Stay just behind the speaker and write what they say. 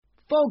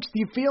Folks, do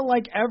you feel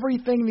like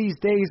everything these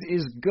days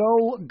is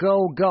go,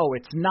 go, go?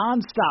 It's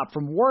nonstop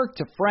from work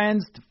to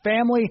friends to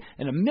family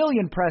and a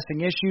million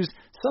pressing issues.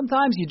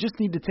 Sometimes you just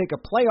need to take a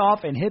play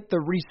off and hit the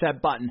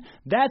reset button.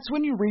 That's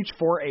when you reach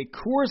for a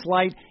Coors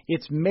Light.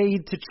 It's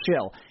made to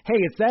chill. Hey,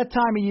 it's that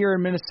time of year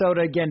in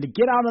Minnesota again to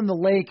get out on the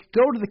lake,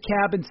 go to the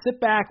cabin,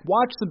 sit back,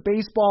 watch some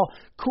baseball.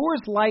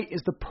 Coors Light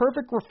is the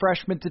perfect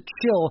refreshment to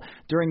chill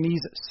during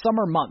these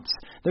summer months.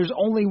 There's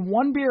only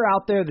one beer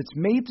out there that's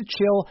made to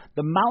chill.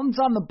 The mountains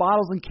on the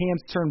bottles and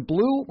cans turn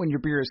blue when your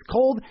beer is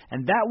cold,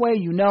 and that way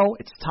you know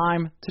it's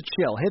time to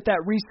chill. Hit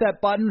that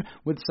reset button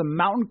with some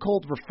mountain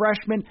cold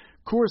refreshment.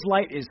 Coors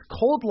Light is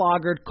cold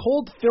lagered,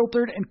 cold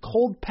filtered, and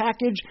cold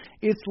packaged.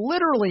 It's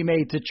literally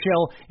made to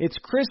chill. It's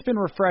crisp and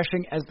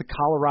refreshing as the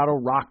Colorado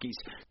Rockies.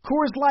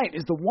 Coors Light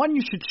is the one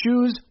you should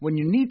choose when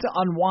you need to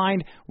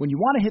unwind, when you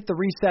want to hit the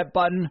reset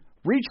button.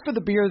 Reach for the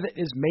beer that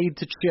is made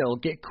to chill.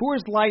 Get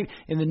Coors Light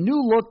in the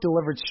new look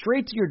delivered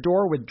straight to your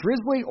door with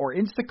Drizzly or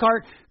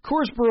Instacart.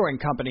 Coors Brewing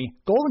Company,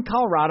 Golden,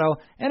 Colorado,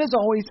 and as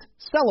always,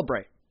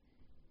 celebrate.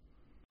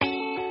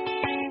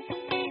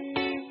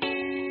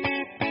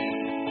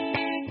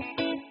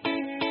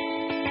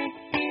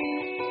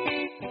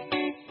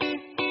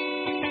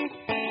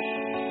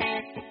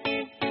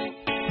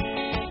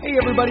 Hey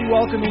everybody,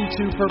 welcome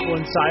into Purple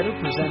Insider,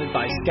 presented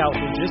by Scout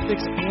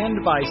Logistics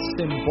and by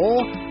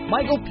SimBull.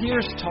 Michael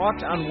Pierce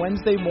talked on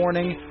Wednesday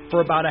morning for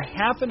about a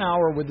half an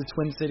hour with the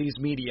Twin Cities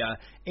media,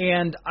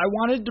 and I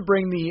wanted to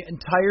bring the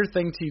entire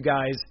thing to you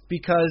guys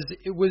because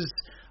it was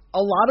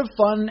a lot of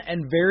fun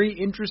and very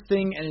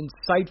interesting and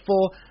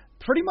insightful.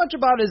 Pretty much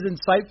about as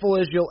insightful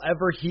as you'll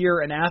ever hear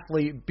an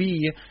athlete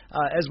be,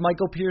 as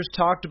Michael Pierce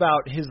talked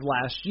about his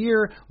last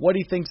year, what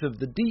he thinks of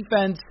the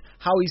defense,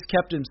 how he's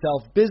kept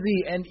himself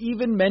busy, and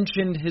even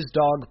mentioned his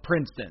dog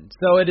Princeton.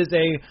 So it is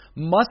a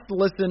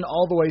must-listen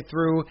all the way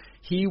through.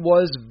 He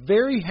was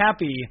very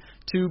happy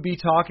to be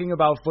talking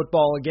about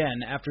football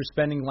again after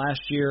spending last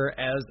year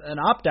as an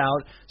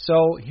opt-out.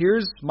 So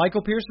here's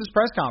Michael Pierce's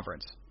press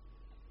conference.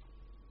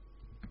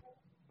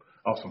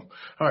 Awesome.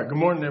 All right, good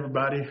morning,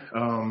 everybody.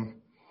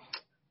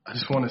 I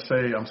just want to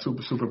say I'm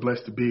super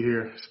blessed to be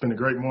here. It's been a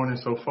great morning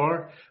so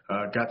far.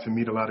 Got to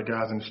meet a lot of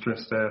guys in the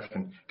strength staff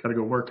and got to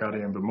go work out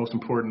in. But most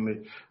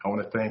importantly, I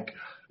want to thank,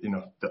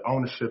 the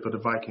ownership of the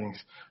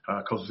Vikings,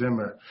 Coach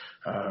Zimmer,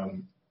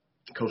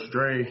 Coach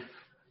Dre,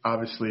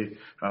 obviously,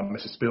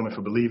 Mr. Spielman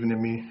for believing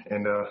in me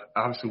and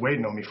obviously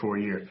waiting on me for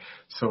a year.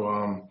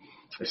 So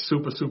it's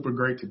super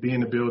great to be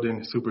in the building.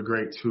 It's super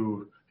great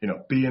to,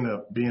 be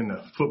in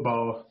a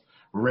football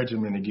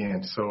regimen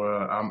again. So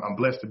I'm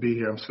blessed to be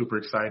here. I'm super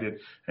excited,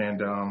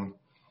 and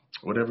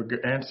whatever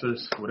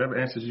answers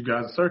you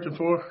guys are searching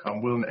for,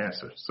 I'm willing to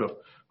answer. So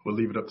we'll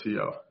leave it up to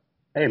y'all.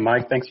 Hey,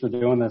 Mike, thanks for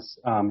doing this.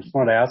 Just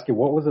wanted to ask you,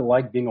 what was it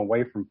like being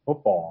away from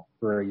football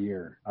for a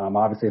year?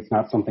 Obviously, it's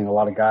not something a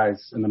lot of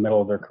guys in the middle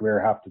of their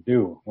career have to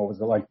do. What was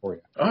it like for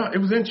you?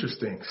 It was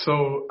interesting.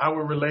 So I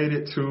would relate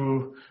it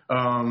to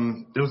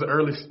it was an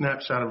early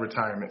snapshot of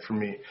retirement for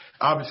me.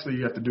 Obviously,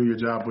 you have to do your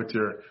job with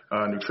your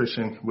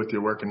nutrition, with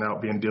your working out,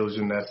 being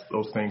diligent,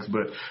 those things.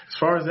 But as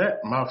far as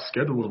that, my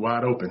schedule was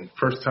wide open.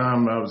 First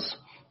time I was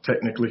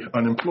technically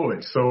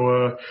unemployed.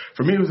 So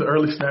for me, it was an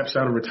early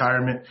snapshot of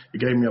retirement. It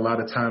gave me a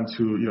lot of time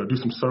to, do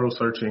some thorough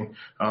searching.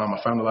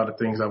 I found a lot of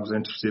things I was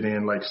interested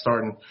in, like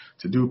starting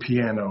to do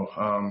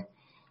piano.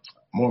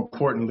 More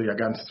importantly, I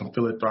got into some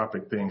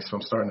philanthropic things. So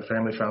I'm starting a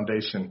family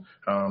foundation,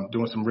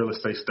 doing some real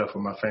estate stuff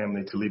with my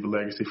family to leave a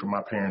legacy for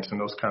my parents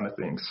and those kind of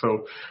things.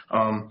 So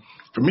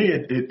for me,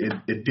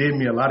 it did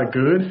me a lot of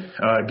good.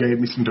 It gave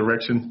me some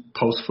direction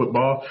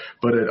post-football,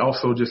 but it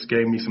also just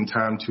gave me some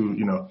time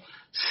to,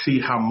 see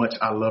how much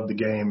I love the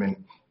game. And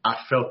I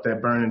felt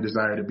that burning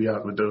desire to be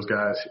out with those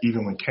guys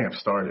even when camp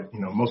started.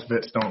 Most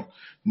vets don't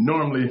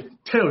normally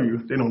tell you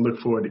they don't look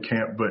forward to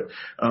camp, but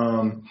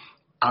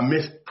I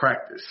missed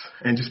practice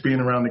and just being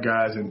around the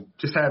guys and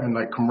just having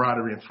like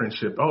camaraderie and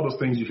friendship, all those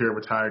things you hear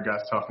retired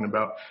guys talking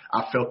about.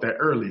 I felt that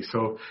early.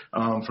 So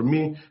for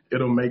me,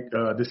 it'll make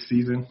this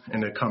season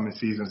and the coming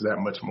seasons that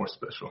much more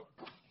special.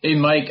 Hey,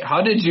 Mike,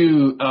 how did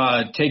you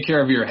take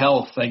care of your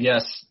health, I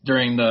guess,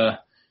 during the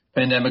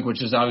pandemic,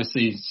 which is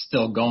obviously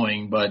still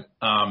going, but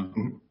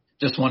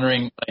just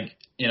wondering,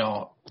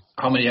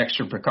 how many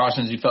extra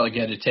precautions you felt like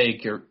you had to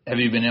take, or have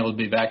you been able to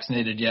be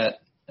vaccinated yet,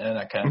 and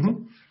that kind of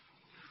thing?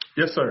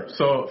 Yes, sir.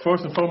 So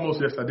first and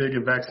foremost, yes, I did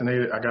get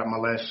vaccinated. I got my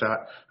last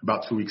shot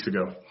about 2 weeks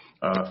ago,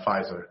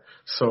 Pfizer.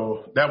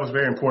 So that was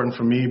very important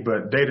for me,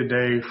 but day to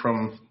day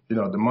from,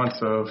 the months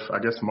of, I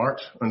guess,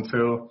 March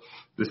until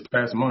this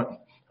past month,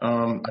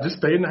 I just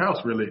stayed in the house,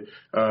 really.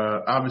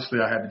 Obviously,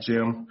 I had the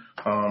gym,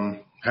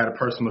 had a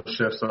personal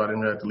chef, so I didn't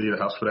really have to leave the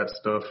house for that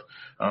stuff.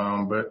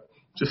 But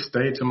just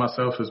stayed to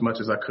myself as much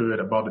as I could.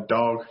 I bought a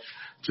dog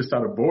just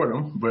out of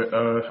boredom, but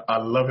I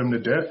love him to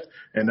death,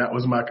 and that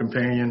was my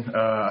companion.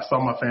 I saw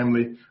my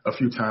family a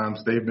few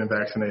times. They've been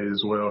vaccinated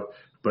as well.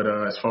 But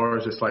as far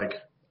as just like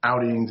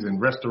outings and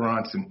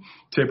restaurants and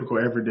typical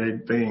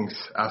everyday things,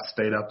 I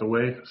stayed out the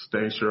way,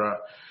 stayed sure I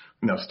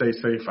stay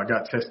safe. I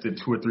got tested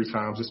 2 or 3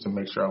 times just to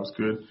make sure I was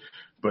good.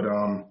 But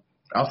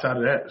outside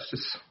of that, it's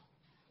just,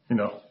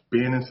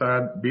 being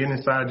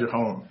inside your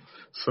home.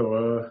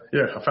 So,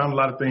 I found a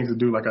lot of things to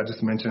do, like I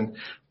just mentioned,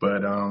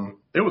 but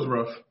it was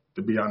rough,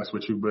 to be honest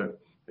with you, but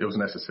it was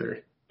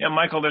necessary. Yeah,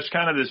 Michael, there's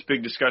kind of this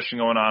big discussion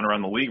going on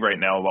around the league right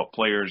now about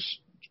players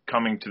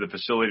coming to the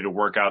facility to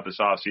work out this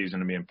offseason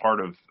and being part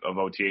of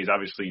OTAs.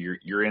 Obviously,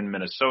 you're in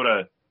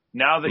Minnesota.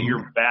 Now that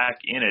you're back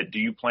in it, do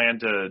you plan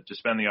to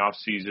spend the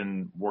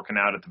offseason working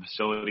out at the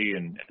facility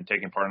and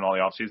taking part in all the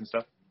offseason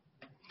stuff?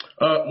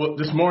 Well,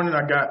 this morning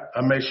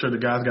I made sure the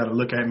guys got to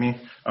look at me.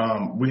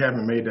 We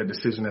haven't made that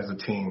decision as a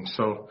team.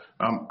 So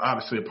I'm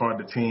obviously a part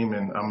of the team,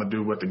 and I'm going to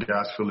do what the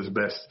guys feel is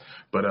best.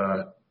 But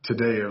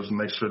today it was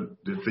make sure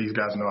that these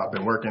guys know I've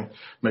been working,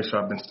 make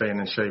sure I've been staying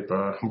in shape.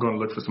 I'm going to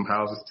look for some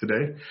houses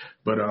today.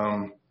 But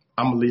I'm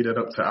going to lead it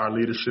up to our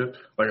leadership.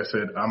 Like I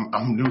said,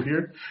 I'm new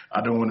here.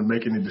 I don't want to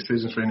make any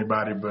decisions for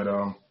anybody. But,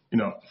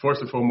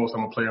 first and foremost,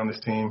 I'm a player on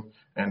this team,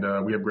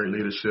 and we have great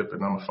leadership,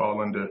 and I'm going to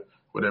fall under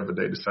whatever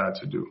they decide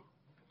to do.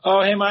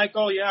 Oh, hey,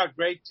 Michael. Yeah,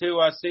 great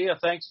to see you.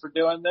 Thanks for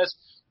doing this.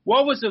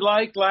 What was it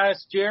like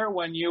last year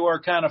when you were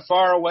kind of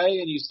far away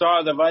and you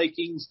saw the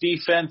Vikings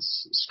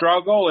defense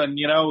struggle and,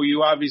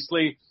 you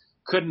obviously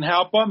couldn't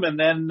help them? And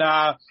then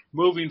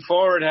moving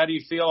forward, how do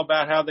you feel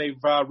about how they've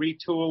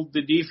retooled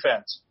the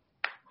defense?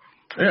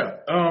 Yeah,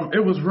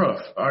 it was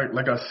rough. All right,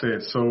 like I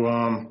said. So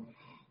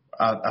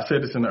I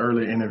said this in the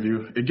earlier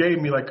interview. It gave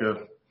me like a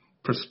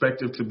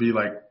perspective to be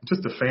like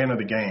just a fan of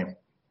the game.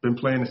 Been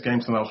playing this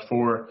game since I was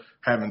 4,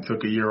 haven't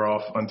took a year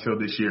off until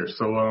this year.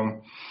 So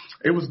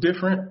it was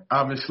different.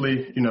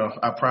 Obviously,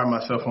 I pride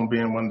myself on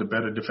being one of the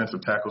better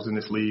defensive tackles in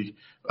this league.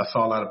 I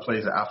saw a lot of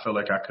plays that I felt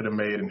like I could have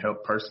made and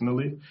helped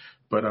personally.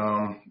 But,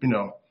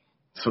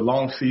 it's a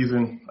long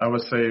season. I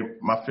would say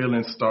my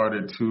feelings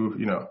started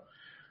to,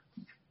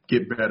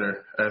 get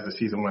better as the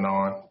season went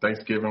on.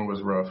 Thanksgiving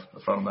was rough,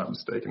 if I'm not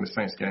mistaken, the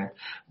Saints game.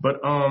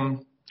 But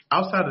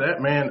outside of that,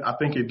 man, I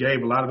think it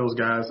gave a lot of those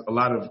guys a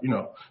lot of,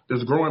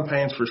 there's growing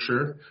pains for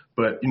sure,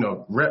 but,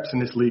 reps in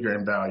this league are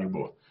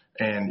invaluable.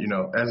 And,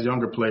 as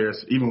younger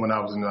players, even when I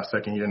was in my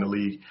second year in the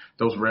league,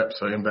 those reps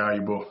are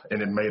invaluable,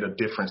 and it made a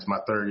difference my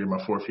third year,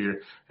 my fourth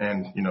year,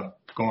 and,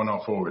 going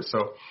on forward.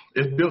 So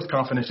it builds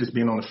confidence just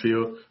being on the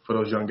field for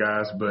those young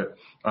guys. But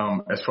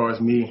as far as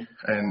me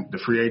and the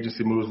free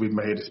agency moves we've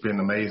made, it's been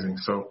amazing.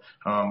 So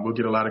we'll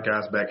get a lot of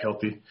guys back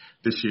healthy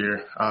this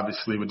year,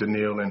 obviously with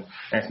Daniil and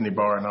Anthony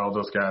Barr and all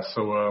those guys.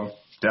 So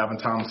Dalvin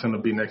Tomlinson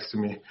will be next to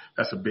me.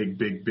 That's a big,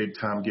 big, big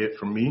time get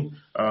for me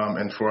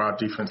and for our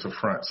defensive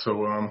front.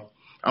 So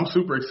I'm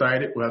super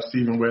excited. We'll have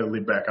Stephen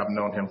Weatherly back. I've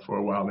known him for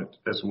a while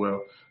as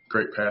well.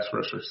 Great pass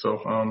rusher. So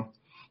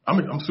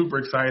I'm super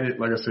excited.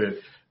 Like I said,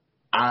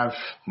 I've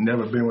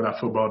never been without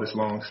football this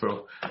long,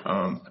 so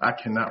I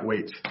cannot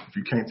wait, if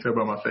you can't tell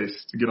by my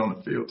face, to get on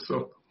the field.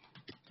 So,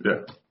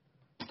 yeah.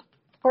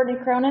 Courtney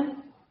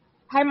Cronin.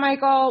 Hi,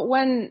 Michael.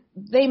 When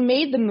they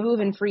made the move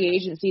in free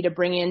agency to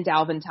bring in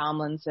Dalvin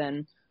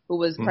Tomlinson, who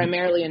was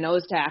primarily a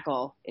nose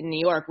tackle in New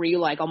York, were you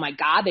like, oh, my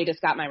God, they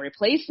just got my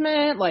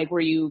replacement? Like, were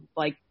you,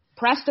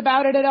 pressed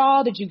about it at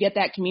all? Did you get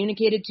that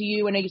communicated to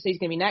you? I know you say he's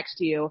going to be next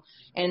to you,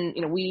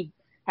 and, we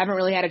haven't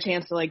really had a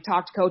chance to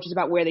talk to coaches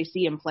about where they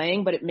see him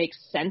playing, but it makes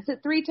sense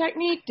at 3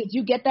 technique. Did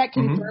you get that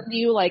confirmed to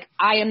you?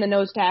 I am the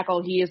nose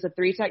tackle. He is the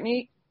 3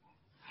 technique.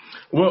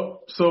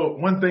 Well, so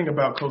one thing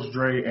about Coach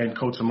Dre and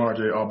Coach Amar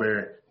J.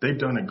 Alberry, they've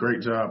done a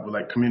great job with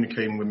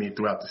communicating with me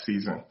throughout the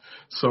season.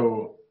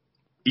 So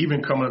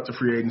even coming up to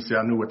free agency,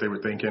 I knew what they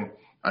were thinking.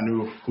 I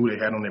knew who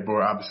they had on their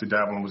board. Obviously,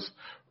 Dalvin was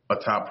a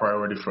top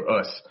priority for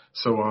us.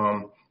 So,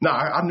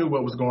 I knew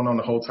what was going on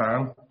the whole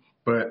time.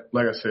 But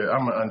like I said,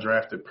 I'm an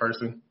undrafted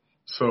person.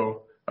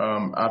 So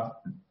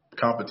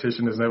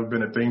competition has never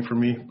been a thing for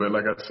me. But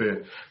like I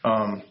said,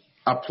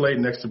 I played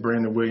next to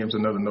Brandon Williams,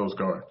 another nose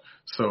guard.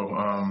 So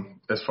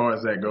as far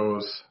as that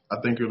goes, I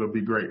think it'll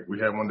be great. We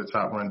have one of the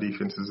top run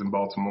defenses in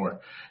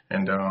Baltimore.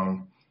 And,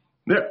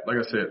 like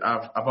I said,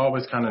 I've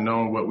always kind of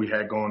known what we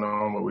had going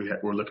on, what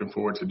we're looking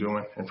forward to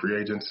doing in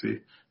free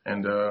agency.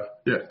 And,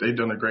 they've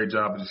done a great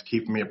job of just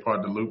keeping me a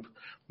part of the loop.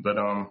 But,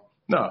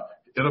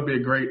 it'll be a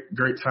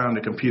great time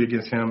to compete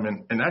against him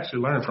and actually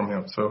learn from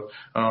him. So,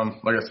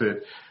 like I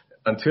said,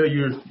 until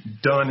you're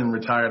done and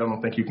retired, I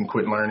don't think you can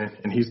quit learning.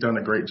 And he's done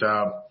a great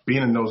job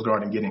being a nose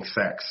guard and getting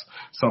sacks,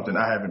 something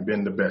I haven't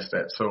been the best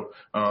at. So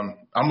I'm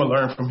going to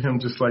learn from him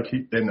just like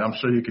and I'm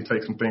sure he can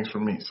take some things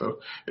from me. So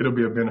it'll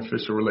be a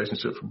beneficial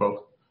relationship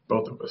for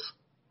both of us.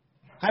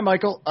 Hi,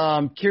 Michael.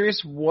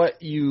 Curious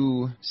what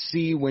you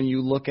see when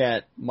you look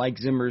at Mike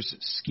Zimmer's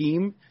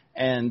scheme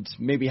and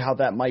maybe how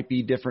that might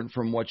be different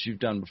from what you've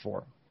done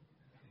before.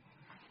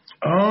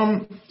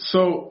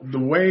 So the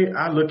way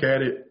I look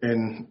at it,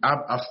 and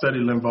I've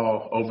studied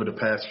Linval over the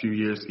past few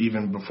years,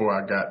 even before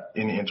I got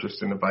any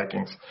interest in the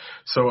Vikings.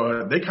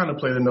 So they kind of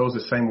play the nose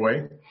the same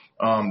way.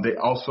 They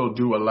also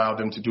do allow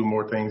them to do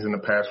more things in the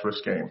pass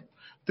rush game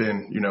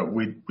than,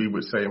 we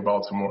would say in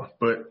Baltimore.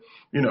 But,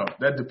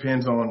 that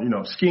depends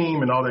on,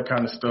 scheme and all that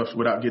kind of stuff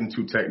without getting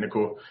too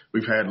technical.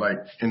 We've had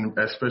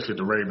especially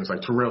the Ravens,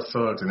 Terrell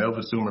Suggs and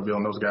Elvis Dumerville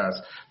and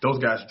those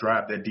guys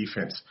drive that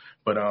defense.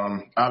 But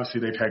obviously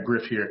they've had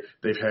Griff here.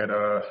 They've had,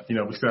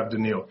 we still have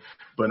Daniil.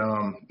 But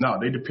no,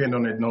 they depend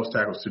on their nose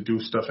tackles to do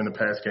stuff in the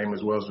pass game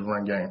as well as the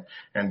run game.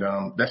 And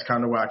that's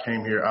kind of why I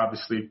came here.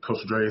 Obviously,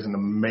 Coach Dre does an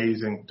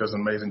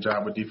amazing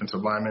job with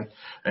defensive linemen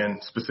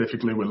and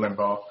specifically with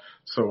Linval.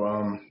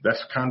 So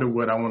that's kind of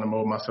what I want to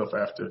mold myself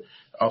after.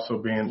 Also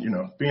being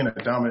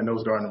a dominant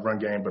nose guard in the run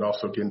game, but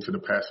also getting to the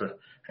passer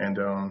and,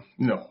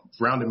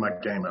 rounding my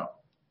game out.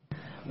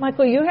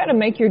 Michael, you had to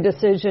make your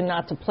decision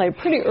not to play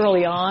pretty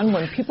early on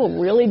when people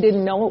really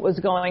didn't know what was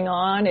going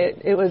on.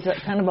 It was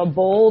kind of a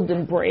bold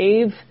and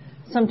brave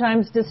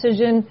sometimes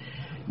decision.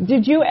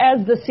 Did you,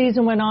 as the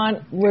season went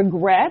on,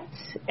 regret?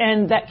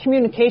 And that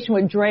communication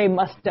with Dre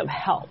must have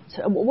helped.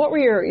 What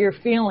were your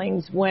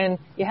feelings when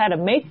you had to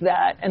make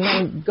that and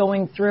then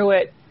going through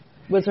it?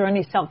 Was there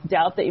any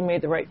self-doubt that you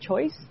made the right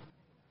choice?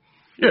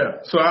 Yeah,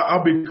 so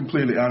I'll be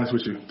completely honest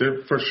with you. There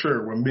for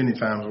sure were many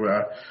times where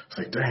I was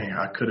like, dang,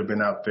 I could have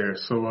been out there.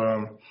 So,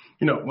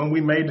 when we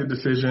made the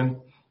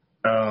decision,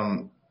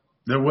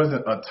 there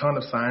wasn't a ton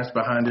of science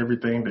behind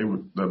everything.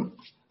 The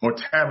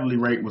mortality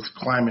rate was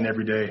climbing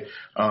every day.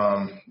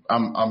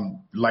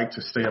 I'm like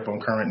to stay up on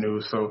current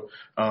news. So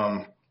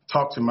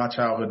talk to my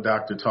childhood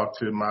doctor, talk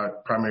to my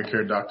primary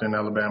care doctor in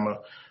Alabama.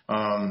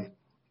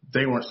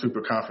 They weren't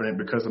super confident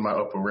because of my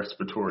upper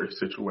respiratory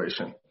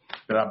situation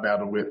that I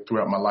battled with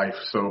throughout my life.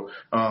 So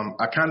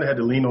I kind of had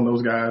to lean on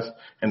those guys,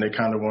 and they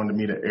kind of wanted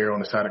me to err on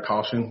the side of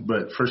caution,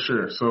 but for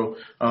sure. So,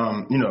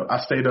 I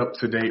stayed up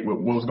to date with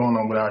what was going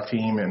on with our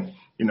team. And,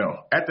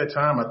 at that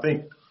time, I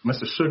think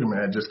Mr.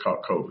 Sugarman had just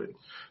caught COVID.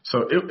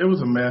 So it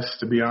was a mess,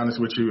 to be honest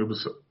with you.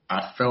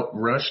 I felt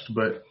rushed,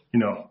 but,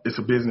 it's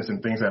a business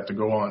and things have to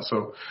go on.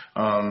 So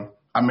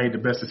I made the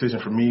best decision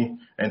for me.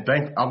 And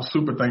I was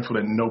super thankful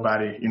that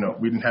nobody,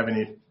 we didn't have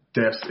any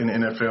deaths in the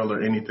NFL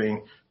or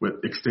anything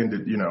with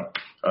extended,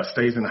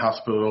 stays in the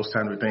hospital, those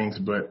kind of things.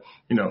 But,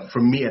 for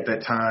me at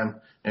that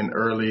time in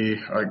early,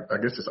 I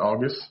guess it's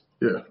August,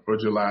 or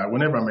July,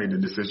 whenever I made the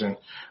decision,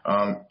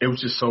 it was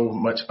just so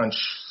much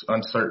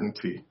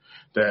uncertainty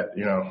that,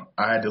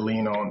 I had to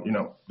lean on,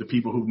 the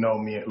people who know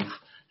me and who've,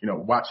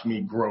 watched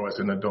me grow as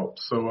an adult.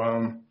 So,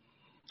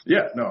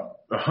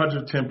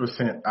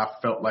 110%. I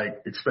felt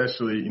like,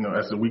 especially,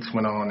 as the weeks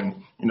went on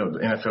and, the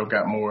NFL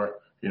got more,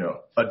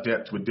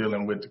 adept with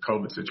dealing with the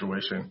COVID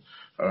situation,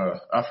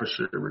 I for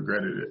sure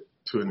regretted it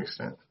to an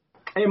extent.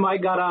 Hey,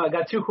 Mike,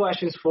 got two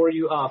questions for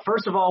you.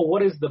 First of all,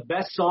 what is the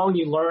best song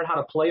you learned how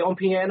to play on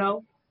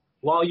piano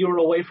while you were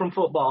away from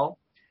football?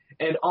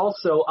 And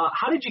also,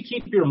 how did you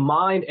keep your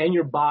mind and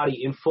your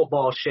body in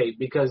football shape?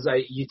 Because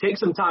you take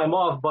some time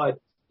off, but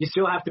you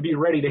still have to be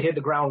ready to hit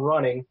the ground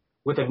running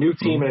with a new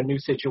team and a new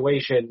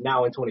situation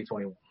now in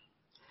 2021.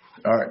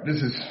 All right,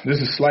 this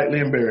is slightly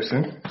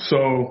embarrassing.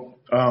 So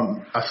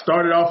I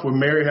started off with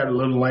Mary Had a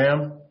Little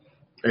Lamb,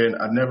 and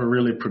I never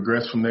really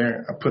progressed from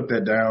there. I put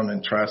that down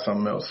and tried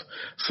something else.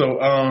 So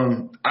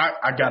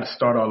I got to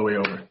start all the way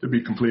over, to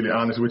be completely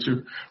honest with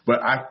you.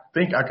 But I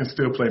think I can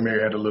still play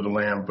Mary Had a Little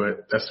Lamb,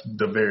 but that's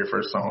the very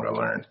first song I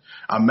learned.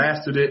 I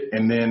mastered it,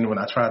 and then when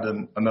I tried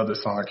another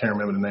song, I can't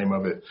remember the name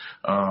of it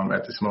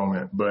at this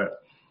moment,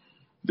 but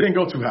didn't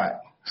go too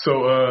hot.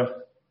 So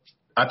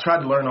I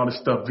tried to learn all this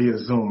stuff via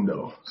Zoom,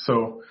 though.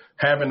 So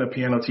having a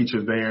piano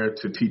teacher there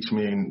to teach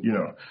me and,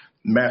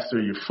 master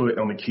your foot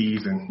on the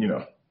keys and,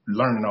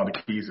 learning all the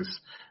keys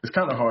is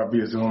kind of hard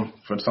via Zoom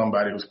for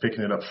somebody who's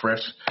picking it up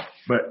fresh.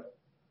 But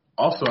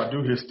also I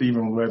do hear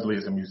Stephen Wesley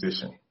is a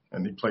musician,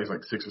 and he plays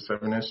like 6 or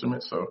 7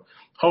 instruments. So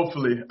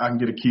hopefully I can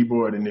get a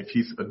keyboard, and if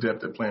he's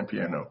adept at playing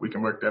piano, we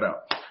can work that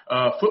out.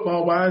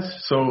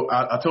 Football-wise, so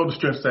I told the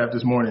strength staff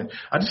this morning,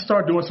 I just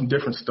started doing some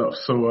different stuff.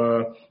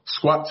 So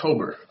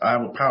Squattober, I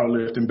have a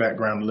powerlifting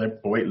background,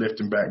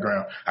 weightlifting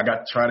background. I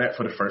got to try that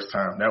for the first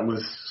time. That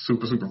was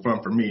super, super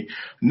fun for me.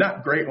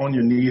 Not great on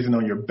your knees and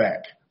on your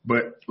back,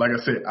 but like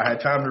I said, I had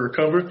time to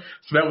recover,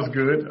 so that was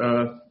good.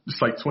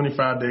 Just like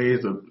 25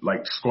 days of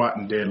like squat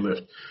and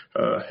deadlift.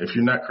 If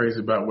you're not crazy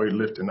about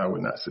weightlifting, I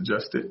would not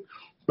suggest it.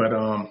 But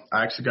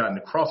I actually got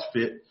into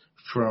CrossFit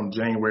from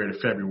January to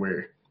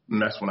February.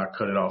 And that's when I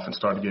cut it off and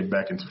started getting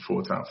back into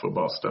full-time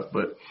football stuff.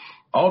 But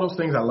all those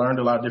things, I learned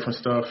a lot of different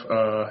stuff.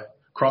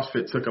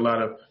 CrossFit took a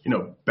lot of,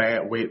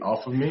 bad weight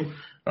off of me.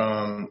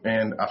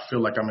 And I feel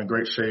like I'm in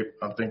great shape.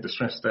 I think the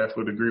strength staff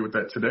would agree with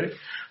that today.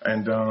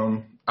 And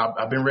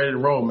I've been ready to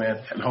roll,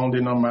 man. Honed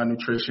in on my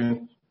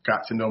nutrition,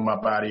 got to know my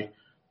body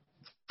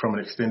from an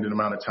extended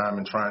amount of time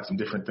and trying some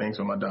different things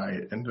on my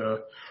diet. And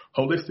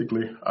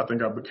holistically, I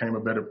think I became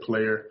a better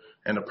player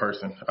and a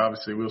person.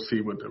 Obviously, we'll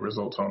see what the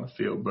results on the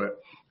field. But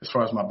as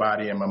far as my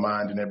body and my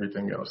mind and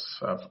everything else,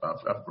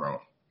 I've grown.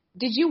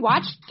 Did you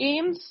watch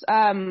games?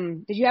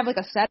 Did you have like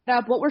a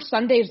setup? What were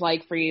Sundays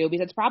like for you?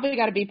 Because it's probably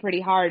got to be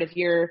pretty hard if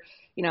you're,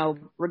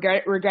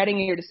 regretting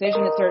your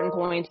decision at certain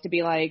points to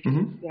be like,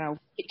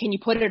 can you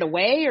put it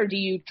away, or do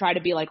you try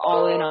to be like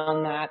all in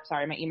on that?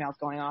 Sorry, my email's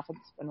going off. It's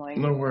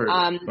annoying. No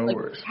worries. No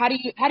worries. How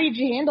did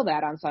you handle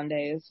that on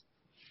Sundays?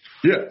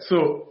 Yeah.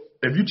 So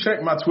if you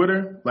check my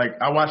Twitter,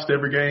 like I watched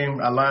every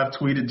game. I live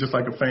tweeted just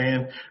like a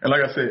fan. And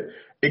like I said,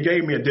 it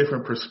gave me a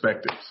different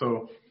perspective.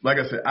 So like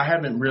I said, I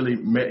haven't really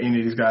met any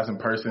of these guys in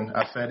person.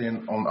 I sat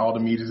in on all the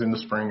meetings in the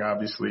spring,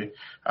 obviously.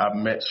 I've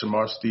met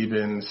Shamar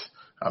Stevens.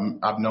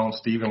 I've known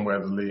Stephen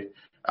Weatherly.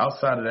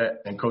 Outside of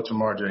that, and Coach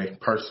Amar'e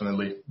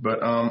personally.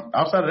 But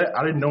outside of that,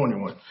 I didn't know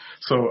anyone.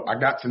 So I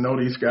got to know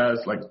these guys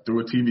like through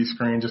a TV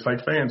screen, just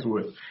like fans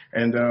would.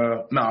 And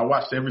I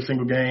watched every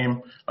single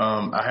game.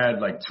 I had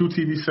like 2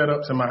 TV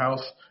setups in my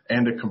house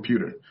and a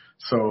computer.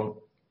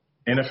 So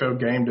NFL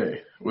Game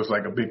Day was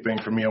like a big thing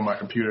for me on my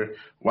computer.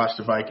 Watch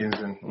the Vikings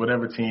and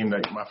whatever team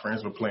that my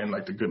friends were playing,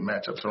 like the good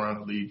matchups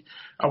around the league.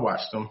 I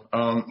watched them.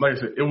 Like I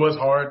said, it was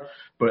hard,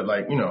 but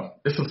like,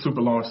 it's a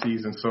super long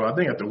season. So I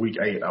think after week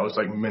 8, I was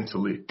like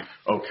mentally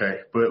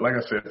okay. But like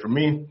I said, for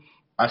me,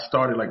 I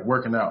started like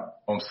working out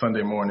on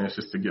Sunday mornings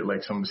just to get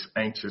like some of this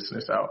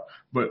anxiousness out.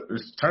 But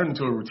it's turned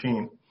into a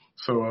routine.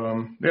 So,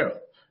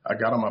 I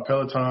got on my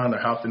Peloton,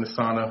 I hopped in the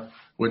sauna,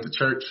 went to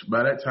church.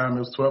 By that time, it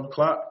was 12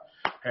 o'clock.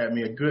 Had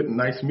me a good,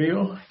 nice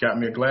meal, got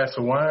me a glass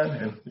of wine,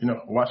 and,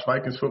 watched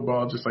Vikings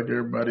football just like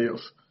everybody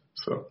else.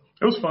 So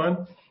it was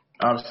fun.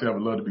 Obviously, I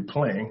would love to be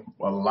playing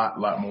a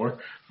lot more.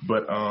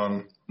 But,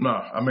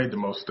 I made the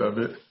most of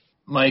it.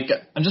 Mike,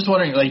 I'm just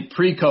wondering, like,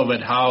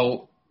 pre-COVID,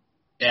 how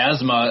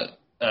asthma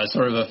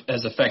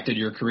has affected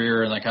your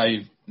career and, like, how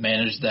you've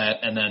managed that.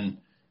 And then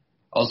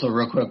also,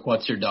 real quick,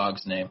 what's your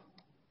dog's name?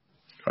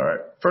 All right.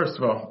 First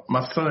of all,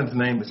 my son's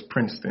name is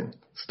Princeton.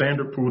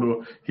 Standard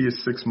poodle. He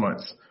is 6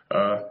 months.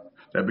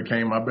 That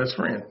became my best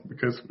friend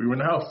because we were in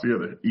the house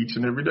together each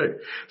and every day.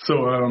 So,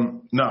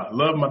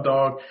 love my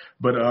dog.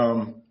 But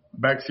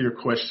back to your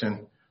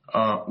question.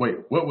 Wait,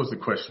 what was the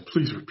question?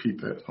 Please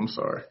repeat that. I'm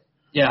sorry.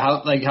 Yeah,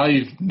 how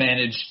you've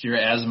managed your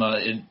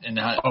asthma and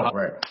how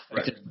right.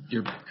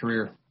 your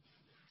career.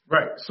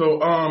 Right.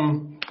 So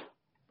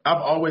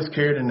I've always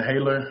carried an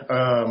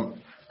inhaler.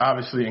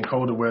 Obviously, in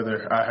colder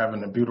weather, I have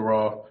an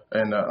albuterol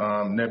and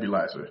a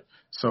nebulizer.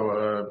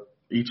 So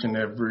each and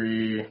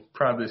every,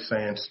 probably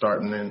saying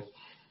starting in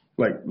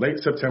like late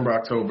September,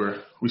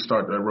 October, we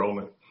start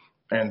rolling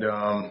and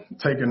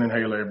take an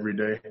inhaler every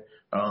day.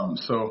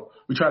 So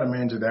we try to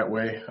manage it that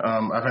way.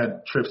 I've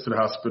had trips to the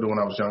hospital when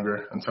I was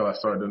younger until I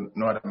started to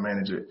know how to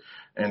manage it.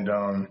 And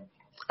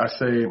I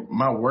say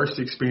my worst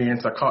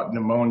experience, I caught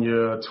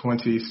pneumonia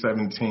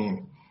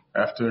 2017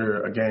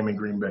 after a game in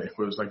Green Bay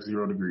where it was like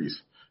 0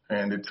 degrees.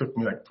 And it took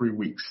me like 3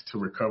 weeks to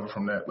recover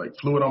from that. Like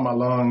fluid on my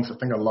lungs. I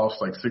think I lost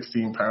like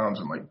 16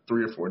 pounds in like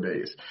 3 or 4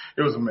 days.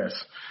 It was a mess.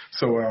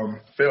 So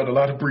failed a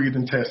lot of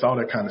breathing tests, all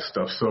that kind of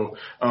stuff. So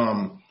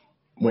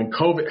when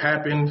COVID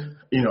happened,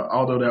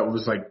 although that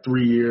was like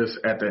 3 years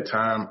at that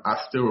time, I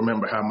still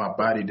remember how my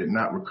body did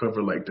not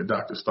recover like the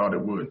doctors thought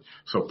it would.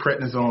 So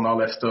prednisone, all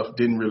that stuff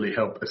didn't really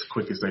help as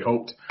quick as they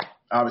hoped.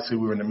 Obviously,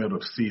 we were in the middle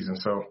of the season,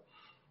 so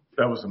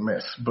that was a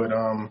mess. But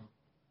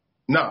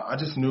I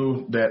just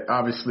knew that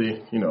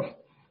obviously,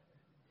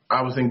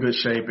 I was in good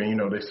shape.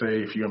 And, they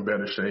say if you're in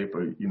better shape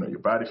or, your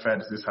body fat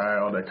is this high,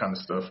 all that kind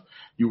of stuff,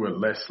 you were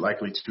less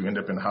likely to end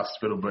up in the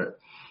hospital. But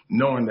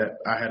knowing that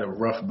I had a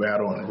rough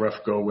battle and a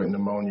rough go with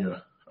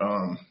pneumonia,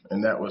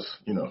 and that was,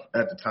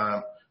 at the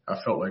time, I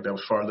felt like that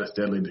was far less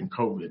deadly than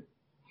COVID.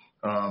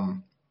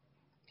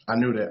 I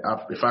knew that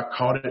if I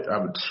caught it, I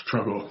would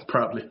struggle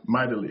probably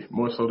mightily,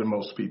 more so than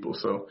most people.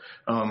 So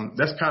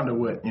that's kind of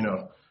what,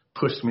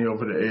 pushed me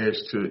over the edge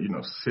to,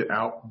 sit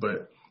out.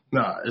 But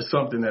it's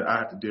something that I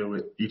have to deal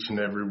with each and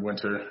every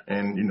winter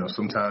and,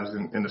 sometimes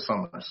in the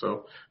summer.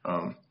 So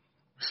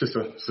it's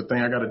a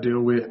thing I got to deal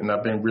with, and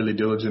I've been really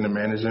diligent in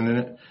managing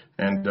it,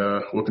 and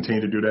we'll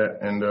continue to do that.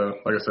 And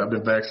like I said, I've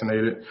been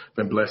vaccinated,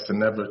 been blessed to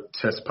never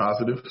test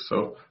positive.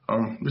 So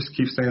just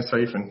keep staying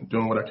safe and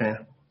doing what I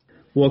can.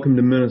 Welcome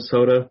to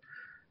Minnesota.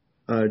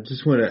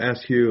 Just want to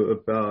ask you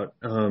about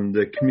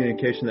the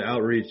communication, the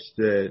outreach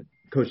that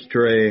Coach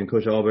Dre and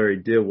Coach Alberry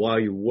did while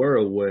you were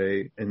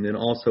away, and then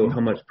also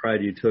how much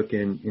pride you took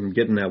in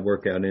getting that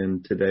workout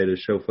in today to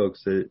show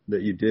folks that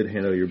you did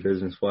handle your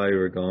business while you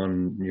were gone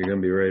and you're going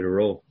to be ready to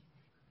roll.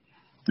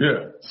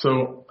 Yeah,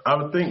 so I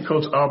would think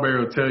Coach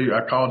Alberry will tell you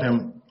I called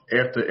him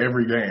after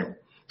every game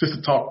just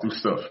to talk through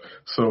stuff.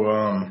 So,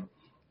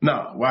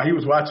 while he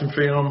was watching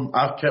film,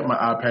 I kept my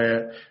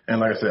iPad, and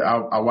like I said,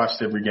 I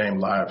watched every game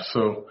live.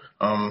 So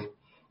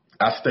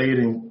I stayed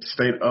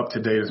up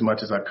to date as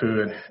much as I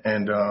could,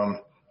 and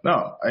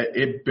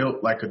it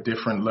built like a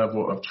different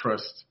level of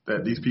trust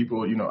that these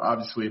people,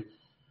 obviously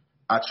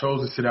I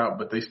chose to sit out,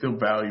 but they still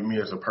value me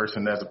as a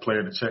person, as a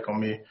player, to check on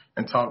me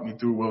and talk me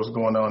through what was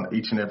going on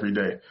each and every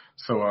day.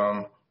 So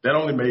that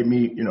only made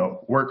me,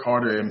 work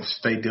harder and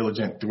stay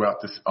diligent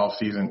throughout this off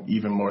season,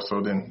 even more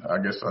so than I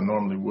guess I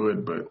normally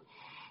would. But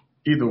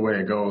either way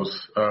it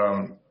goes,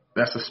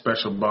 that's a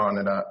special bond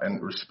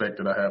and respect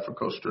that I have for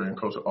Coach Dre and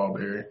Coach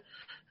Alberry.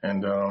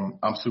 And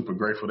I'm super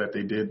grateful that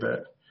they did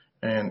that.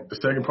 And the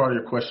second part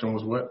of your question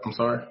was what? I'm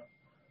sorry.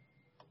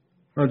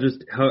 Oh,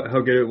 just how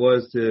good it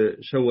was to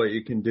show what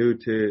you can do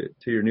to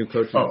your new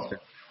coaching staff.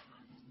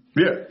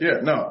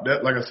 Yeah. No,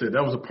 that, like I said,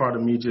 that was a part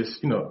of me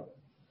just,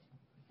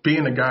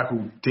 being a guy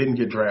who didn't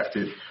get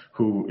drafted,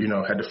 who,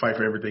 had to fight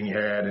for everything he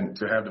had, and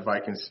to have the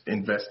Vikings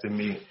invest in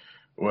me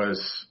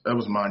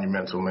was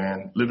monumental,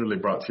 man. Literally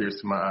brought tears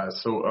to my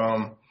eyes.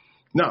 So,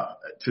 no,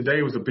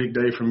 today was a big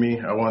day for me.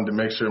 I wanted to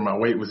make sure my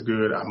weight was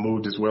good. I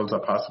moved as well as I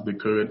possibly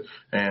could.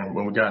 And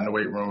when we got in the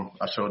weight room,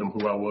 I showed them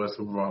who I was,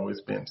 who I've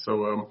always been.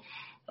 So,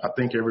 I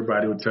think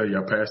everybody would tell you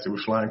I passed it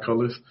with flying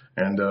colors.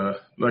 And,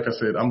 like I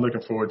said, I'm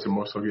looking forward to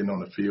more so getting on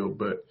the field.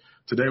 But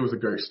today was a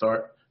great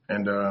start.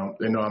 And,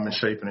 they know I'm in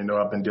shape and they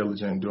know I've been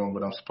diligent in doing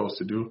what I'm supposed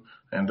to do.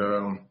 And,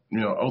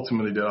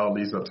 ultimately that all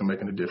leads up to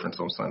making a difference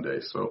on Sunday.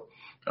 So,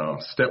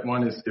 step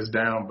one is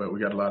down, but we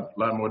got a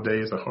lot more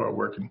days of hard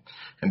work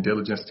and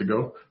diligence to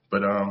go.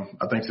 But,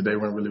 I think today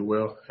went really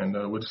well and,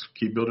 we'll just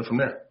keep building from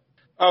there.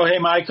 Oh, hey,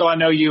 Michael, I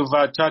know you've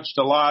touched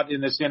a lot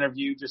in this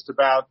interview just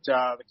about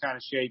the kind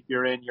of shape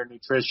you're in, your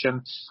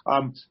nutrition.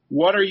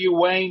 What are you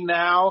weighing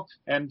now?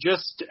 And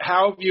just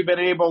how have you been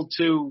able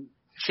to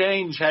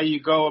change how you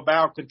go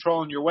about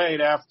controlling your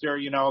weight after,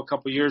 a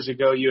couple of years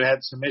ago you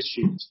had some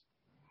issues?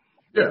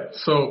 Yeah,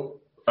 so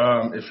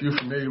if you're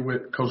familiar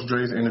with Coach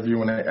Dre's interview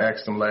when they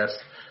asked him last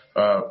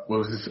what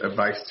was his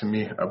advice to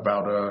me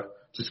about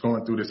just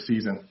going through the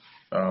season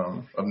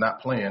of not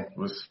playing,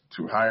 was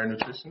to hire a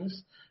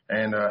nutritionist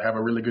and have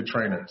a really good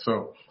trainer.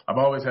 So I've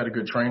always had a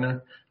good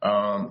trainer.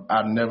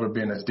 I've never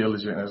been as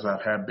diligent as I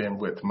have been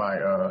with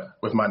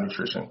my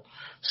nutrition.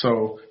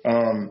 So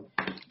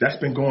that's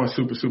been going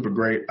super, super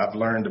great. I've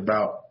learned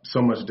about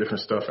so much different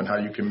stuff and how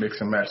you can mix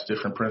and match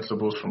different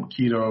principles from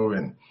keto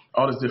and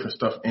all this different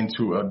stuff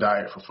into a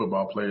diet for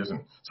football players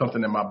and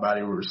something that my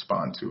body will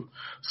respond to.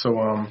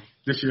 So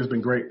this year's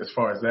been great as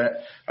far as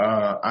that.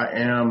 I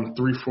am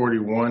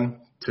 341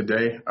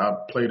 today. I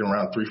played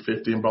around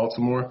 350 in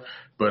Baltimore,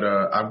 but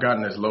I've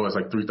gotten as low as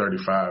like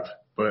 335.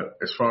 But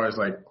as far as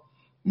like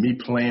me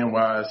playing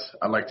wise,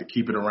 I like to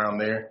keep it around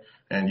there.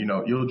 And,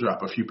 you'll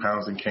drop a few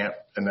pounds in camp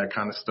and that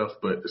kind of stuff.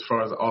 But as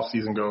far as the off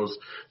season goes,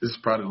 this is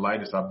probably the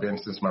lightest I've been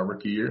since my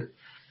rookie year.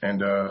 And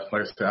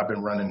like I said, I've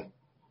been running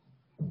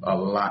a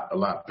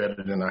lot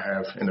better than I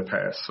have in the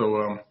past.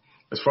 So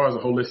as far as a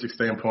holistic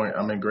standpoint,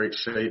 I'm in great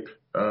shape.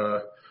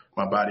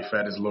 My body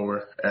fat is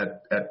lower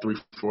at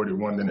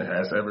 341 than it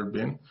has ever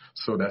been.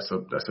 So that's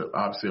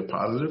obviously a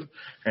positive.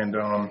 And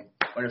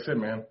like I said,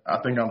 man, I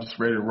think I'm just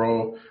ready to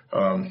roll.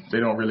 They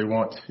don't really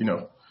want,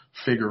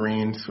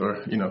 figurines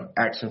or,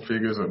 action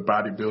figures or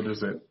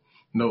bodybuilders at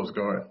nose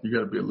guard. You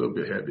got to be a little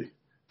bit heavy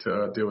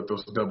to deal with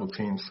those double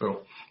teams.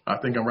 So I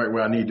think I'm right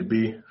where I need to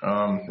be.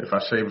 If I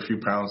shave a few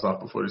pounds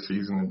off before the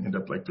season and end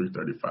up like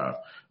 335,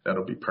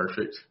 that'll be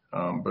perfect.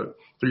 But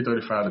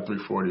 335 to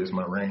 340 is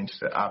my range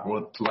that I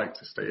would like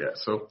to stay at.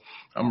 So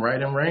I'm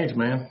right in range,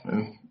 man.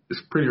 And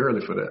it's pretty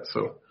early for that.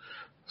 So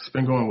it's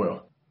been going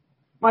well.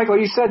 Michael,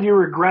 you said you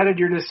regretted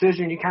your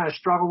decision. You kind of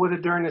struggled with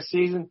it during the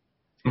season.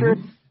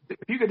 Mm-hmm.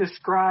 If you could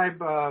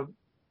describe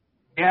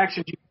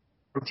reactions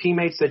from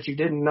teammates that you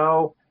didn't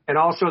know, and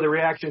also the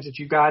reactions that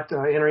you got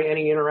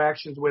any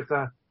interactions with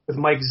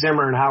Mike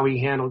Zimmer and how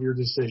he handled your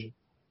decision.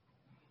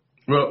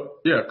 Well,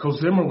 yeah,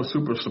 Coach Zimmer was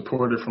super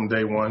supportive from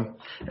day one.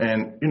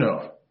 And,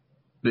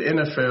 the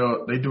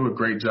NFL, they do a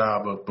great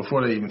job of,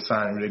 before they even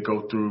sign you, they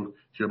go through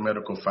your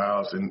medical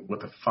files and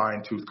with a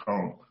fine-tooth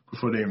comb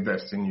before they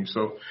invest in you.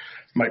 So,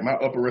 my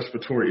upper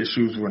respiratory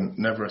issues were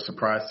never a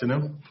surprise to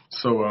them.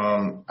 So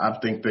I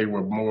think they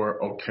were more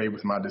okay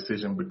with my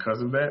decision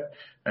because of that.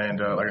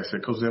 And like I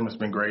said, Coach Zimmer's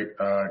been great.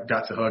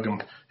 Got to hug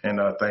him and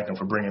thank him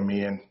for bringing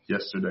me in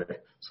yesterday.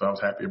 So I was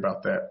happy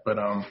about that. But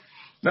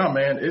no,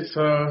 man,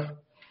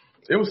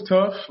 it was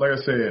tough. Like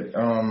I said,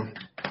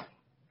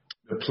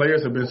 the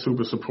players have been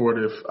super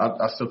supportive.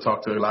 I still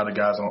talk to a lot of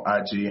guys on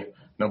IG.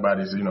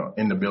 Nobody's,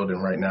 in the building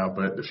right now,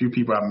 but the few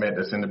people I've met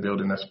that's in the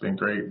building, that's been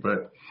great.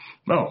 But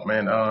no,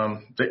 man,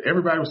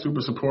 everybody was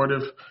super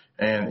supportive.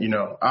 And,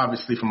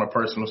 obviously from a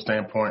personal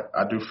standpoint,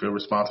 I do feel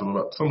responsible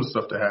about some of the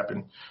stuff that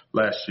happened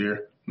last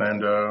year.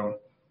 And,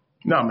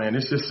 no, man,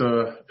 it's just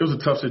it was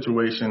a tough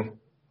situation.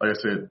 Like I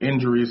said,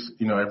 injuries,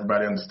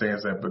 everybody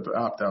understands that, but the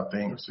opt-out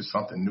thing was just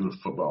something new to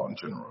football in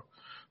general.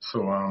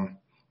 So,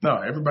 no,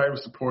 everybody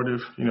was supportive.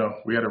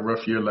 We had a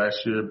rough year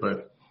last year,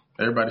 but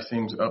everybody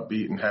seems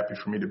upbeat and happy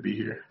for me to be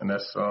here, and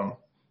that's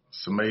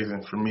it's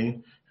amazing for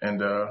me. And,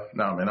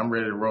 no, man, I'm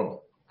ready to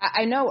roll.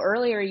 I know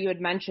earlier you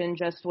had mentioned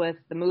just with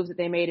the moves that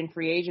they made in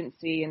free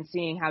agency and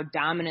seeing how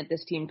dominant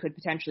this team could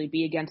potentially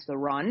be against the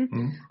run.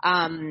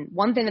 Mm-hmm.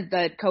 One thing that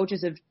the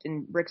coaches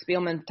and Rick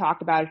Spielman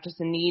talked about is just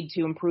the need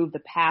to improve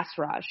the pass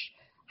rush.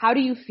 How do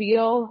you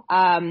feel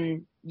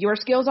your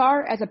skills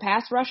are as a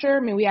pass rusher? I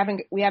mean, we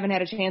haven't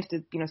had a chance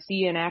to see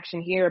you in action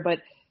here, but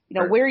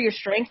where are your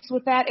strengths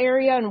with that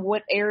area, and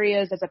what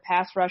areas as a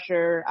pass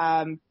rusher,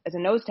 as a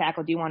nose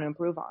tackle, do you want to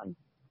improve on?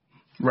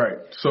 Right.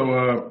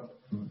 So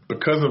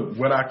because of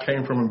what I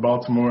came from in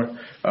Baltimore,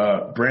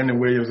 Brandon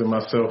Williams and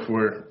myself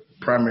were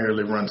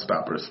primarily run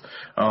stoppers.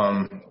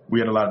 We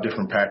had a lot of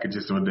different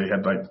packages, so they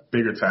had like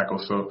bigger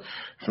tackles. So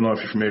I don't know if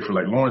you're familiar with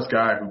like Lawrence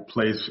Guy, who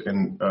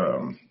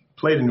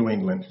played in New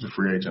England. He's a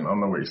free agent. I don't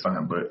know where he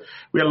signed, but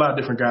we had a lot of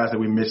different guys that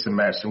we mixed and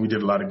matched, and we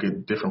did a lot of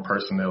good different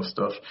personnel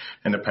stuff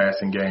in the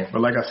passing game.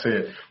 But like I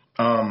said,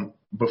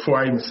 before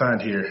I even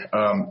signed here,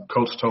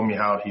 Coach told me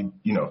how he,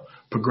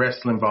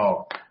 progressed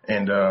Linval.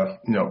 And,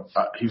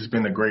 he's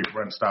been a great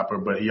run stopper,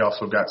 but he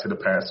also got to the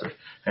passer.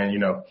 And,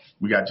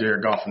 we got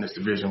Jared Goff in this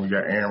division. We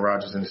got Aaron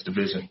Rodgers in this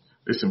division.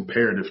 It's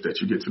imperative that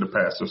you get to the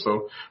passer.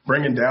 So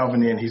bringing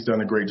Dalvin in, he's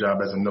done a great job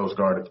as a nose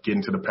guard of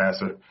getting to the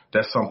passer.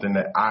 That's something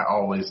that I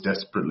always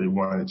desperately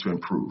wanted to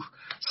improve.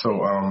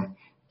 So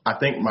I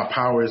think my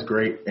power is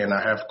great and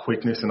I have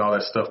quickness and all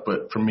that stuff,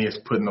 but for me it's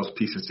putting those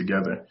pieces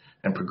together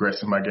and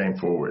progressing my game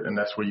forward. And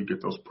that's where you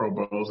get those Pro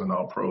Bowls and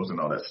all pros and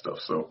all that stuff.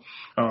 So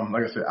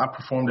like I said, I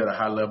performed at a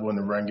high level in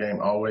the run game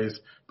always,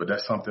 but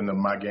that's something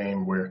in my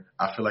game where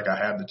I feel like I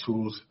have the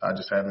tools. I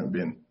just haven't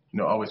been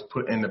always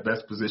put in the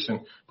best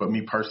position. But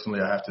me personally,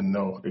 I have to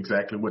know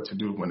exactly what to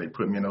do when they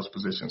put me in those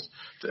positions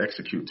to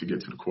execute to get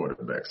to the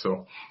quarterback.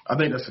 So I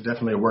think that's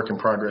definitely a work in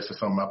progress. It's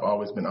something I've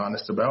always been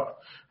honest about.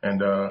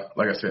 And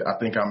like I said, I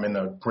think I'm in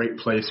a great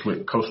place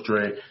with Coach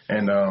Dre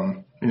and,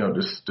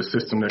 the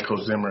system that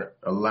Coach Zimmer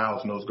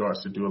allows nose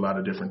guards to do a lot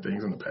of different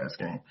things in the pass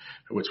game,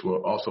 which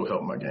will also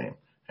help my game.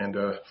 And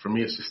for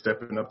me, it's just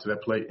stepping up to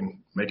that plate and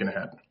making it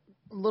happen.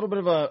 A little bit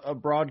of a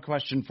broad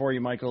question for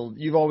you, Michael.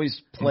 You've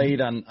always played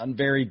on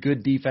very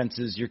good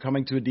defenses. You're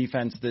coming to a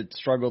defense that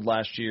struggled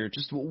last year.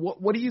 Just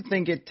what do you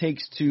think it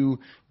takes to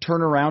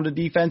turn around a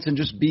defense and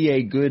just be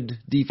a good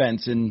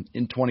defense in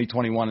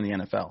 2021 in the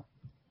NFL?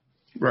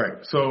 Right.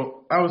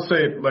 So I would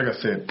say, like I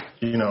said,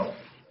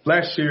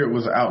 last year it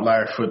was an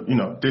outlier for,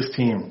 this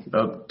team.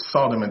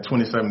 Saw them in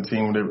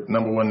 2017 when they were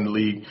number one in the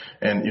league.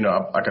 And,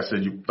 like I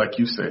said, like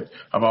you said,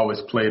 I've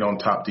always played on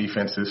top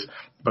defenses.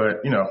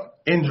 But,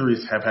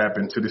 injuries have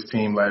happened to this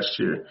team last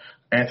year.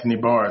 Anthony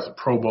Barr is a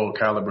Pro Bowl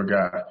caliber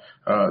guy.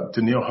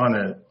 Danielle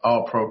Hunter,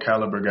 all-pro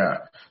caliber guy.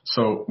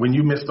 So when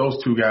you miss those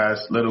two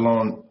guys, let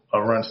alone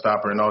a run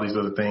stopper and all these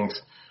other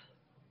things,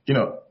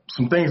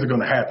 some things are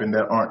going to happen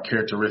that aren't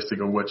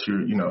characteristic of what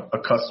you're,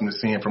 accustomed to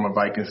seeing from a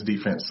Vikings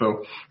defense.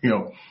 So,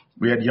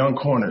 we had young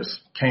corners.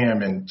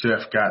 Cam and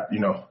Jeff got,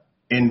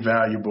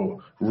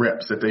 invaluable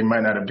reps that they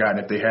might not have gotten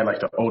if they had like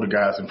the older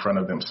guys in front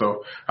of them.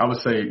 So I would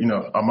say,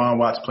 Armon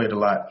Watts played a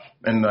lot,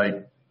 and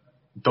like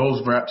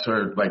those reps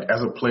are like,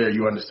 as a player,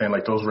 you understand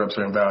like those reps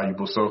are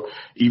invaluable. So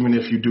even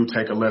if you do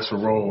take a lesser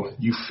role,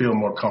 you feel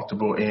more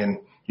comfortable in,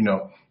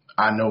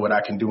 I know what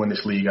I can do in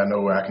this league. I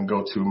know where I can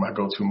go to, my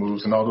go-to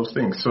moves and all those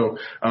things. So,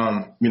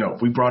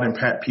 we brought in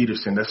Pat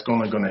Peterson. That's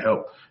only going to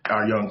help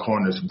our young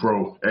corners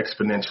grow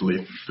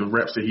exponentially. The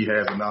reps that he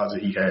has, the knowledge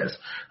that he has.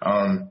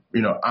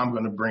 I'm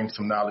going to bring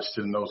some knowledge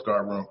to the nose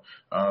guard room.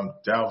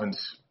 Dalvin's,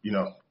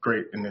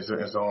 great in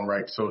his own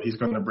right. So he's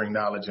going to bring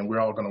knowledge and we're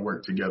all going to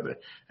work together.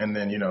 And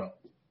then,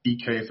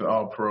 EK is an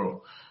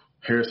all-pro.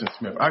 Harrison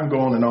Smith. I can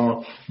go on and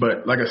on,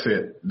 but like I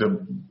said,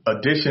 the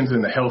additions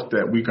and the health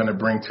that we're going to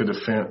bring to the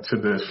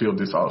field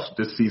this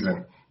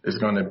season is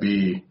going to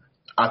be,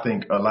 I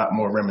think, a lot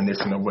more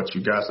reminiscent of what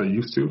you guys are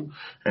used to.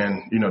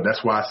 And,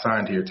 that's why I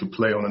signed here, to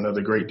play on another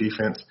great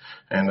defense.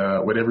 And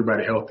with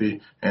everybody healthy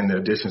and the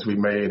additions we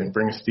made and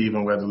bringing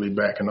Stephen Weatherly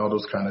back and all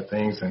those kind of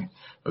things, and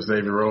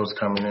Xavier Woods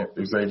coming in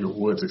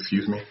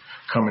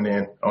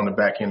on the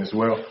back end as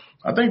well.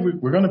 I think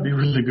we're going to be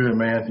really good,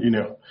 man.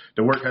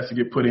 The work has to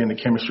get put in, the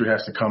chemistry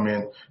has to come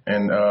in,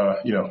 and,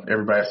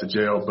 everybody has to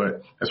gel.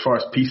 But as far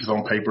as pieces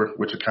on paper,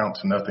 which account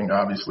to nothing,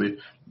 obviously,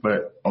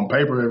 but on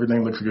paper,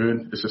 everything looks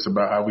good. It's just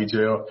about how we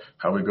gel,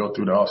 how we go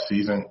through the off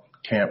season,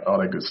 camp, all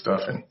that good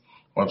stuff. And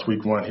once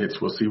week one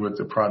hits, we'll see what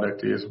the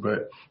product is.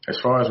 But as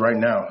far as right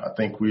now, I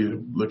think we're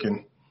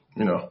looking,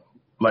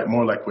 like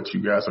more like what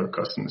you guys are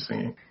accustomed to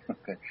seeing.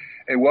 Okay.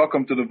 Hey,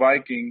 welcome to the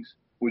Vikings.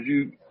 Would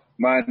you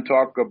mind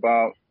talking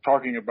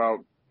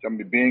about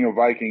being a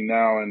Viking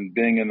now and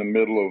being in the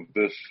middle of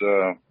this,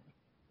 the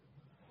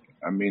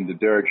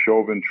Derek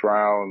Chauvin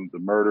trial and the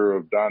murder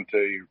of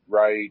Dante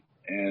Wright,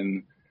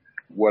 and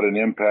what an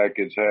impact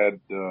it's had,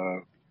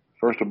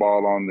 first of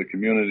all, on the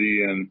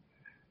community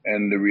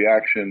and the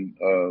reaction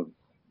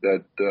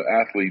that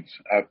athletes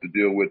have to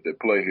deal with that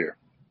play here?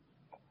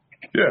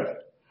 Yeah.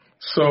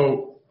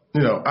 So,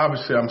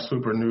 obviously I'm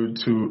super new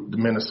to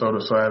Minnesota,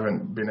 so I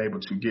haven't been able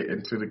to get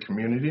into the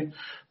community.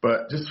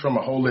 But just from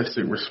a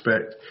holistic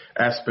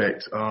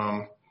aspect,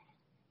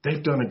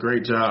 they've done a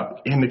great job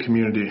in the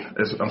community,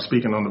 as I'm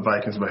speaking on the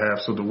Vikings' behalf.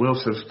 So the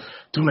Wilfs have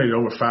donated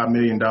over $5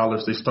 million.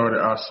 They started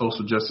our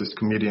social justice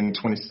committee in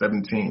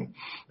 2017.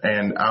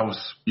 And I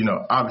was,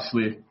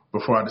 obviously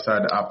before I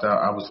decided to opt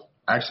out, I was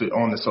actually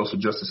on the social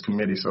justice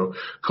committee. So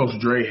Coach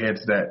Dre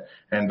heads that,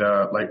 and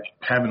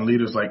having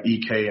leaders like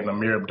EK and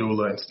Amir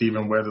Abdullah and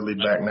Stephen Weatherly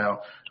back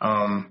now,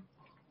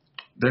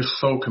 they're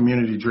so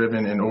community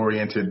driven and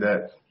oriented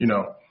that,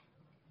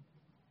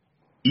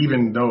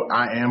 even though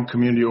I am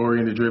community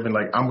oriented driven,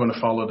 like I'm going to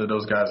follow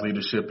those guys'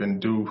 leadership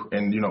and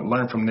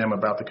learn from them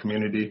about the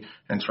community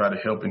and try to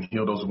help and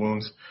heal those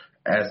wounds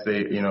as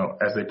they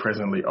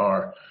presently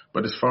are.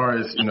 But as far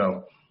as,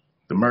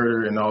 the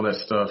murder and all that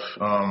stuff,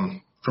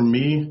 for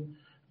me,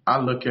 I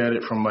look at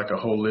it from like a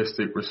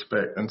holistic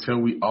respect until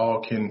we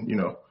all can,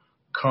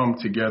 come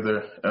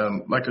together,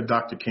 like a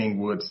Dr. King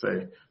would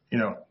say,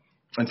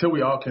 until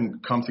we all can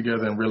come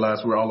together and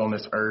realize we're all on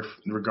this earth,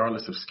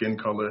 regardless of skin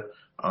color,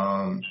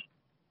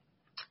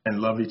 and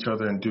love each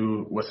other and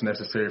do what's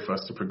necessary for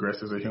us to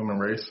progress as a human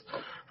race,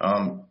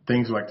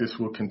 things like this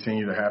will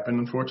continue to happen,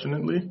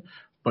 unfortunately.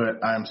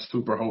 But I'm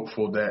super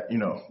hopeful that,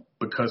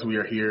 because we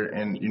are here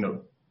and,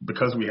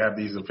 because we have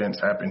these events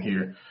happen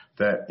here,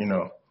 that,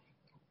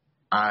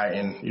 I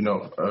and,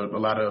 a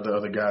lot of the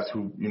other guys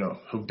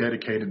who've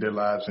dedicated their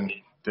lives and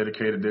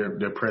dedicated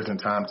their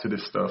present time to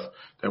this stuff,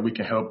 that we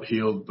can help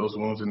heal those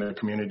wounds in their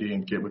community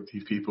and get with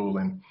these people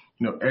and,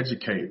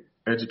 educate.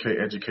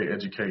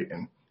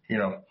 And,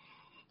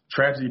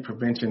 tragedy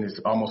prevention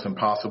is almost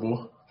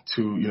impossible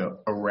to,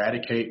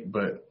 eradicate,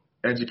 but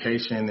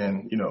education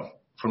and,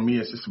 for me,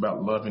 it's just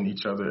about loving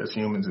each other as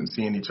humans and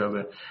seeing each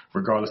other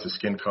regardless of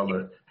skin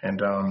color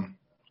and,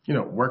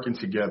 working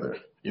together.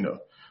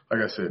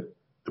 Like I said,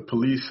 the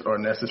police are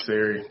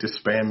necessary.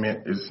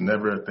 Disbandment is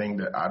never a thing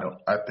that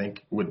I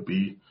think would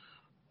be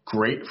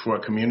great for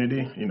a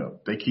community.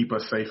 They keep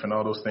us safe and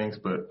all those things,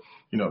 but,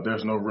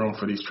 there's no room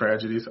for these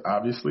tragedies,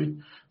 obviously.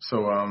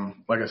 So,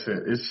 like I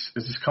said, it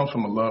just comes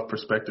from a love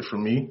perspective for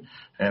me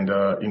and,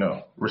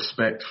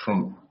 respect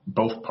from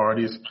both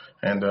parties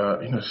and,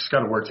 just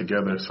got to work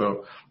together.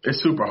 So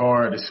it's super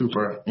hard. It's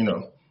super,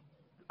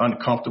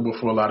 uncomfortable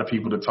for a lot of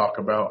people to talk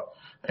about.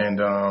 And,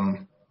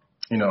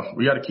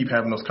 we got to keep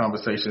having those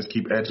conversations,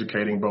 keep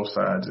educating both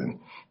sides and,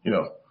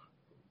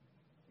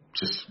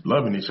 just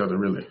loving each other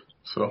really.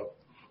 So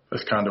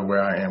that's kind of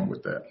where I am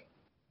with that.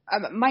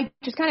 Mike,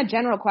 just kind of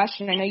general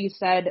question. I know you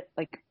said,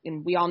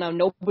 and we all know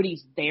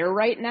nobody's there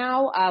right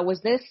now.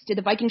 Did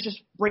the Vikings just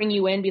bring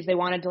you in because they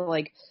wanted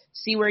to,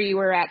 see where you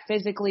were at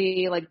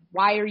physically?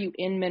 Why are you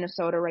in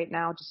Minnesota right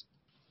now?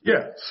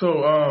 Yeah.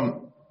 So,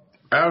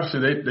 obviously,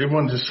 they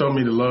wanted to show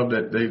me the love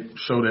that they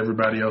showed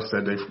everybody else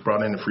that they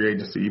brought in the free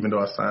agency, even though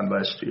I signed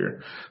last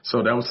year.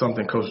 So that was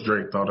something Coach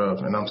Drake thought of,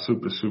 and I'm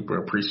super, super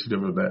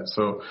appreciative of that.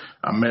 So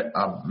I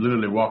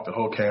literally walked the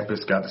whole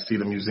campus, got to see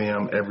the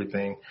museum,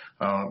 everything,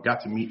 got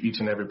to meet each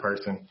and every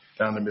person,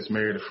 down to Miss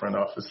Mary, the front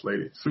office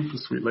lady, super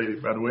sweet lady,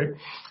 by the way.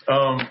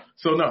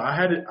 So no,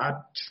 I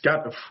just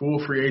got the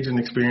full free agent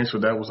experience, so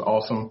that was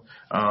awesome.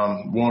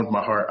 Warmed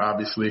my heart,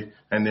 obviously.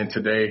 And then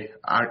today,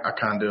 I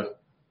kind of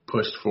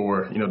pushed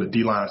for, the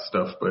D-line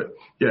stuff. But,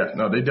 yeah,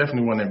 no, they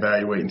definitely want to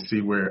evaluate and see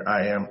where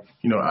I am,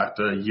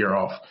 after a year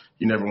off.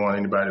 You never want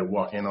anybody to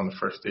walk in on the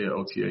first day of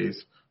OTAs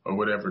or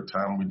whatever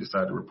time we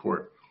decide to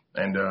report.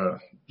 And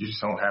you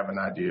just don't have an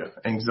idea.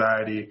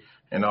 Anxiety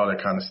and all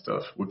that kind of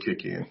stuff will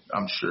kick in,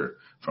 I'm sure,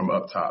 from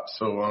up top.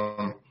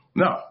 So,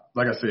 no,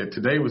 like I said,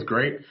 today was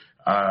great.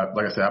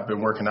 Like I said, I've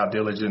been working out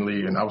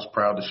diligently, and I was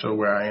proud to show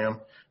where I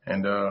am.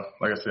 And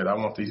like I said, I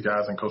want these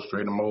guys and Coach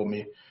Dre to mold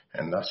me,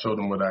 and I showed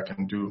them what I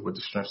can do with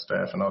the strength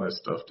staff and all that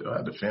stuff. I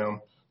had the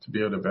film to be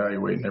able to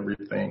evaluate and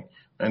everything,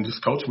 and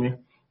just coach me,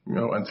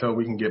 until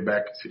we can get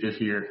back to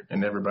here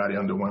and everybody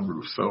under one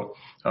roof. So,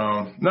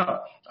 no,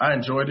 I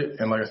enjoyed it.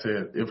 And like I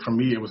said, for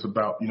me, it was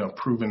about,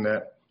 proving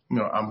that,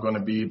 I'm going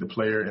to be the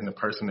player and the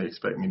person they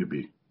expect me to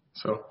be.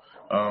 So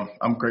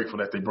I'm grateful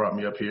that they brought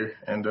me up here.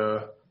 And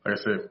like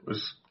I said,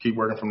 let's keep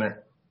working from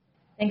there.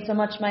 Thanks so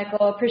much,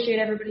 Michael. Appreciate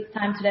everybody's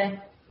time today.